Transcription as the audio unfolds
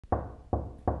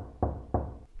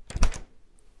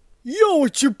Yo,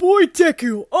 it's your boy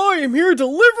Deku. I am here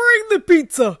delivering the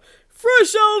pizza,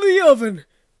 fresh out of the oven.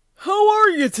 How are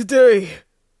you today?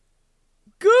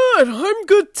 Good, I'm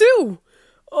good too.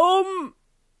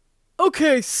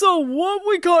 Okay, so what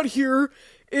we got here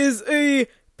is a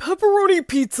pepperoni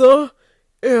pizza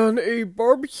and a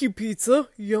barbecue pizza,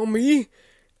 yummy,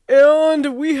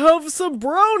 and we have some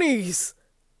brownies.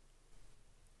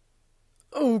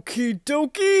 Okie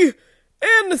dokie,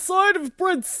 and a side of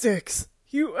breadsticks.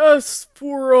 You asked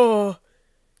for,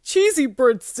 cheesy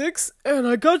breadsticks, and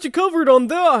I got you covered on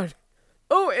that.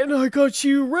 Oh, and I got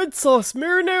you red sauce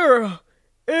marinara.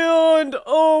 And,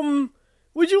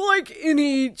 would you like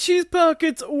any cheese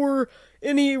packets or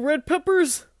any red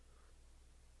peppers?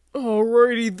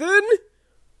 Alrighty then.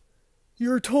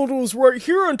 Your total's right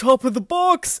here on top of the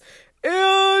box.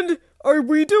 And are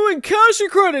we doing cash or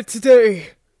credit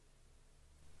today?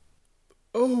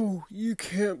 Oh, you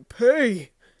can't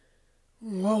pay.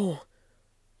 Well,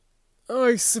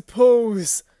 I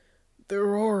suppose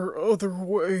there are other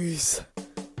ways.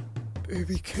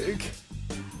 Baby cake,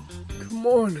 come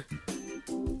on,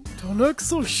 don't act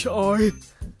so shy.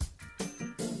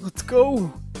 Let's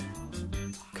go.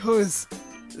 'Cause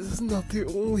this is not the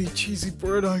only cheesy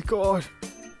bread I got.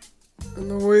 And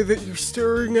the way that you're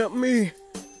staring at me,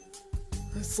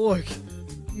 it's like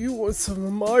you want some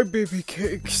of my baby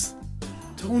cakes,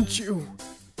 don't you?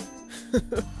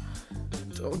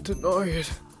 Don't deny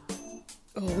it.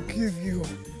 I'll give you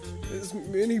as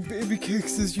many baby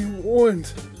cakes as you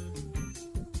want.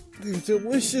 They're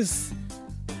delicious.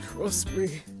 Trust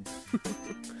me.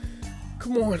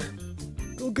 Come on,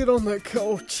 go get on that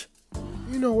couch.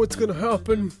 You know what's gonna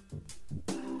happen.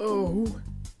 Oh,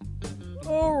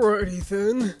 alrighty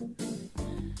then.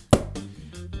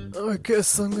 I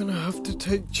guess I'm gonna have to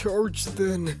take charge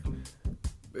then,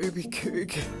 baby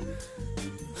cake.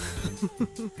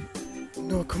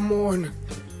 No, come on.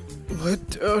 Let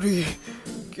Daddy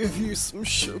give you some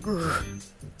sugar,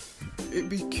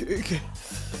 baby cake.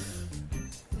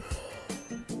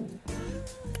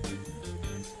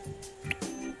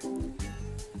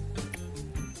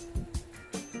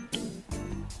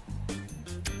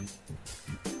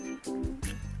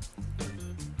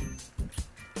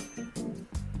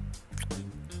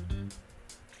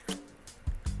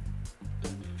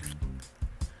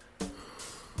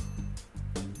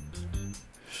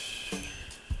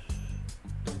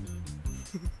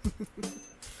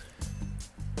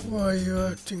 Why are you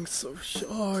acting so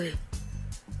shy?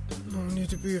 No need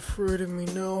to be afraid of me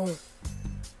now,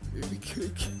 baby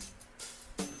cake.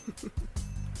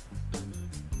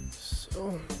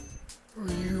 So,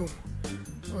 are you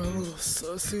my little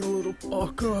sassy little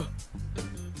baka?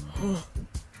 Huh?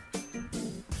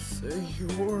 Say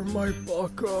you are my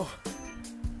baka.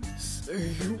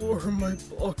 Say you are my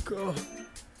baka.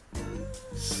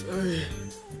 Say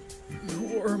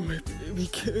you are my baby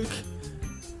cake.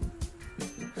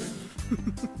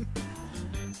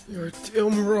 You're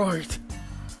damn right.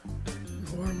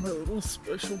 You are my little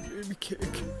special baby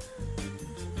cake.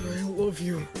 And I love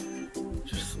you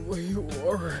just the way you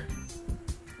are,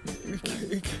 baby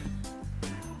cake.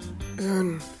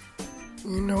 And,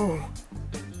 you know,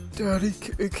 Daddy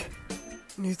cake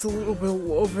needs a little bit of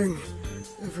loving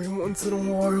every once in a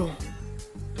while.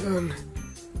 And,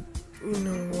 you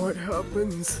know what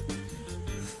happens.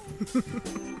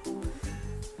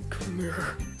 Come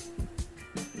here.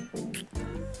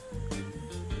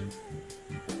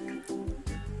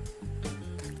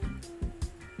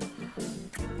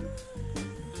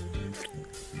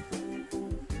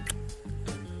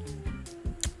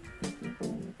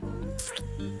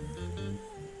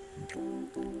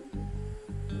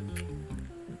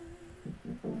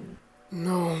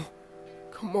 No,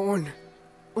 come on.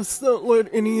 Let's not let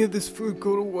any of this food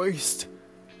go to waste.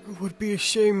 It would be a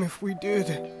shame if we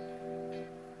did.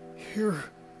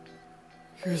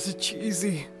 Here's a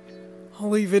cheesy.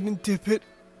 I'll even dip it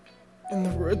in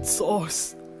the red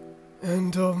sauce.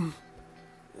 And,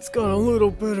 it's got a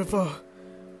little bit of a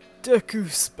Deku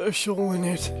special in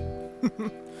it.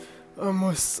 I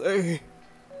must say.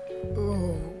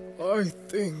 Oh, I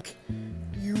think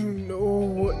you know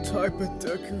what type of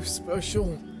Deku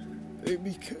special,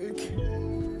 baby cake.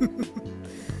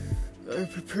 I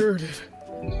prepared it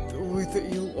the way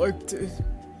that you liked it.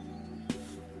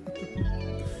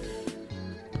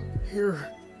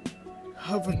 Here,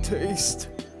 have a taste.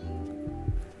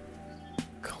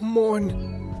 Come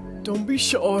on, don't be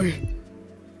shy.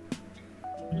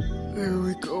 There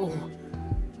we go.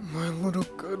 My little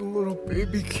good little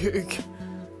baby cake.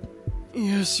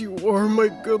 Yes, you are my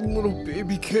good little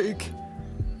baby cake.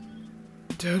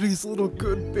 Daddy's little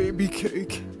good baby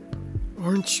cake.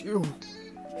 Aren't you?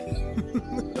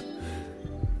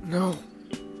 No.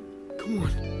 Come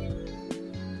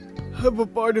on. Have a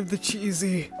bite of the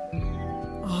cheesy.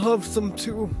 I'll have some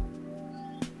too.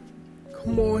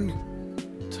 Come on.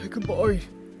 Take a bite.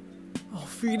 I'll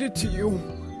feed it to you.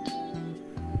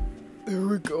 There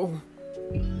we go.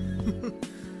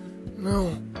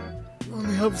 Now, let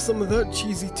me have some of that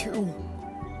cheesy too.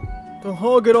 Don't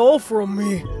hog it all from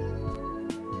me.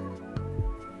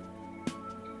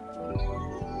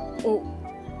 Oh.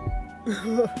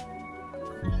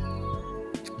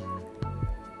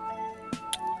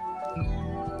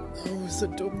 That was a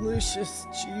delicious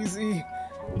cheesy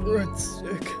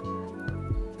breadstick,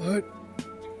 but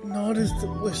not as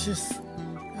delicious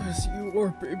as you are,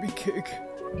 baby cake.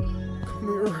 Come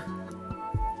here.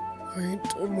 I ain't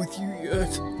done with you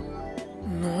yet.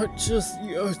 Not just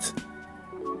yet.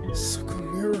 So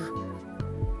come here.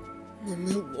 Let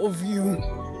me love you.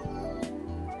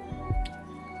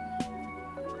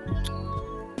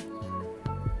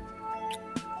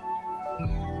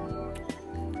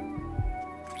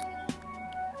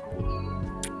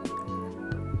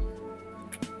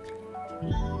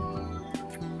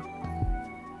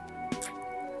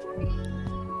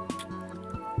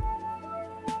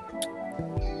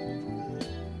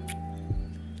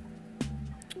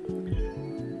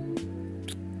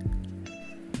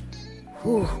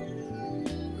 Whew.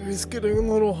 It's getting a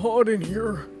little hot in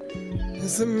here.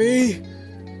 Is it me?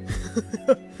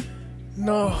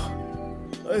 No.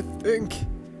 I think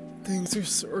things are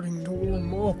starting to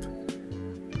warm up.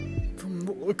 From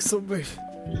the looks of it.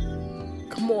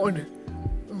 Come on.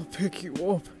 I'll pick you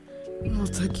up. And I'll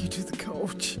take you to the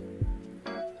couch.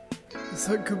 Is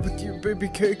that good with you, baby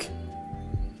cake?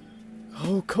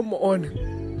 Oh, come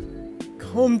on.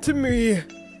 Come to me.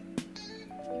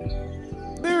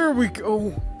 There we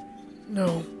go.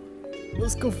 Now,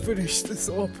 let's go finish this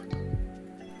up.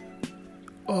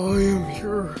 I am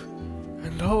here,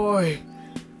 and I'm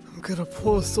gonna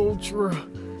plus ultra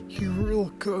you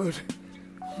real good.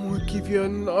 I'm gonna give you a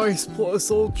nice plus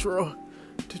ultra.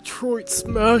 Detroit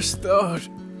smash that.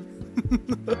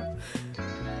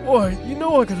 What? You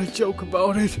know I got a joke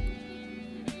about it.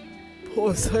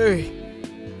 Plus, hey,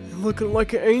 you're looking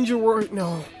like an angel right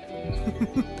now.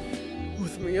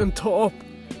 With me on top.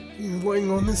 You laying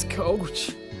on this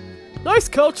couch. Nice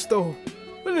couch though.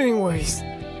 But anyways,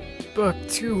 back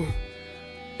to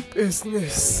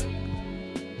business.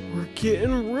 We're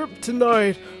getting ripped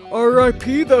tonight.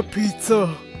 R.I.P. the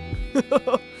pizza.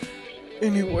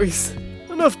 Anyways,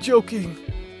 enough joking.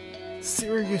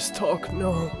 Serious talk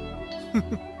now.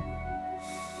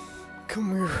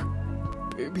 Come here,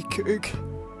 baby cake.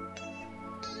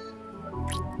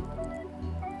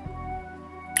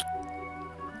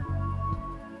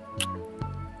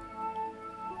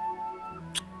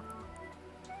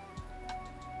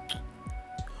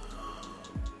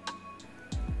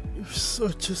 You're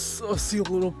such a sussy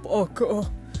little baka.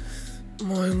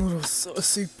 My little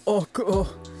sussy baka.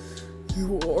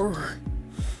 You are.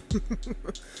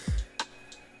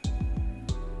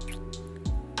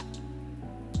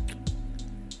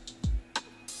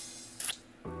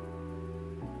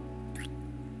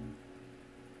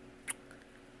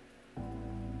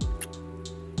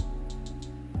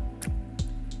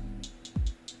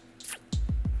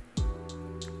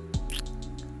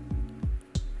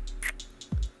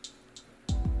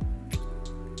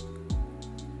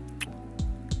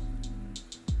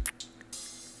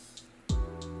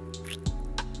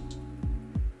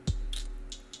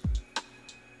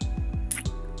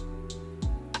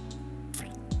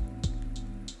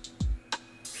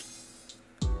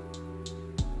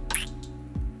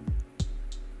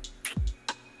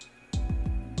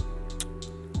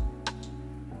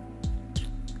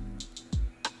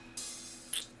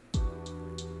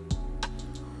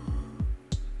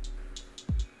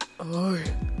 I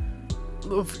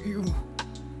love you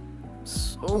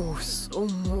so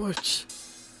much.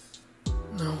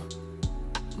 Now,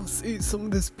 let's eat some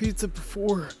of this pizza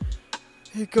before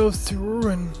it goes to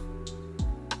ruin.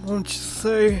 Won't you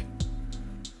say?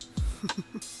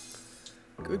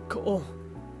 Good call.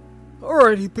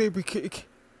 Alrighty, baby cake.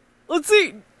 Let's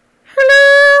eat!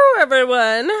 Hello,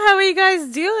 everyone. How are you guys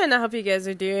doing? I hope you guys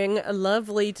are doing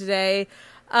lovely today.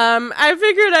 I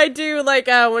figured I'd do like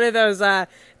one of those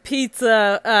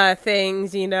pizza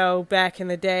things, you know, back in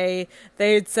the day.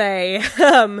 They'd say,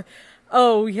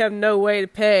 oh, you have no way to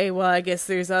pay. Well, I guess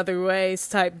there's other ways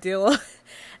type deal.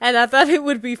 And I thought it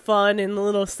would be fun and a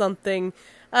little something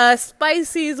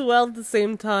spicy as well at the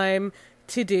same time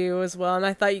to do as well. And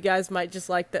I thought you guys might just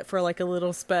like that for like a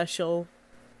little special.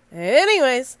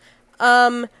 Anyways,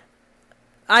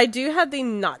 I do have the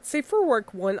Not Safe for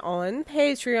Work one on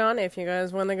Patreon if you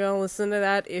guys want to go listen to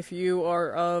that if you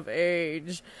are of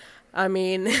age. I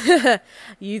mean,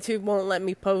 YouTube won't let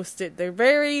me post it. They're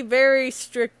very, very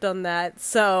strict on that,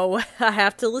 so I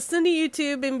have to listen to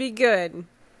YouTube and be good.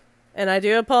 And I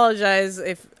do apologize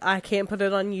if I can't put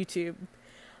it on YouTube.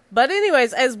 But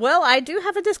anyways, as well, I do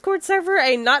have a Discord server,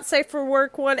 a Not Safe for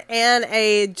Work one,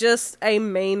 and just a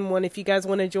main one if you guys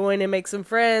want to join and make some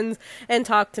friends and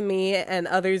talk to me and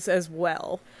others as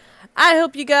well. I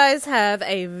hope you guys have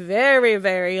a very,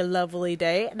 very lovely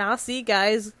day, and I'll see you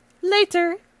guys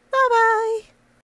later. Bye-bye!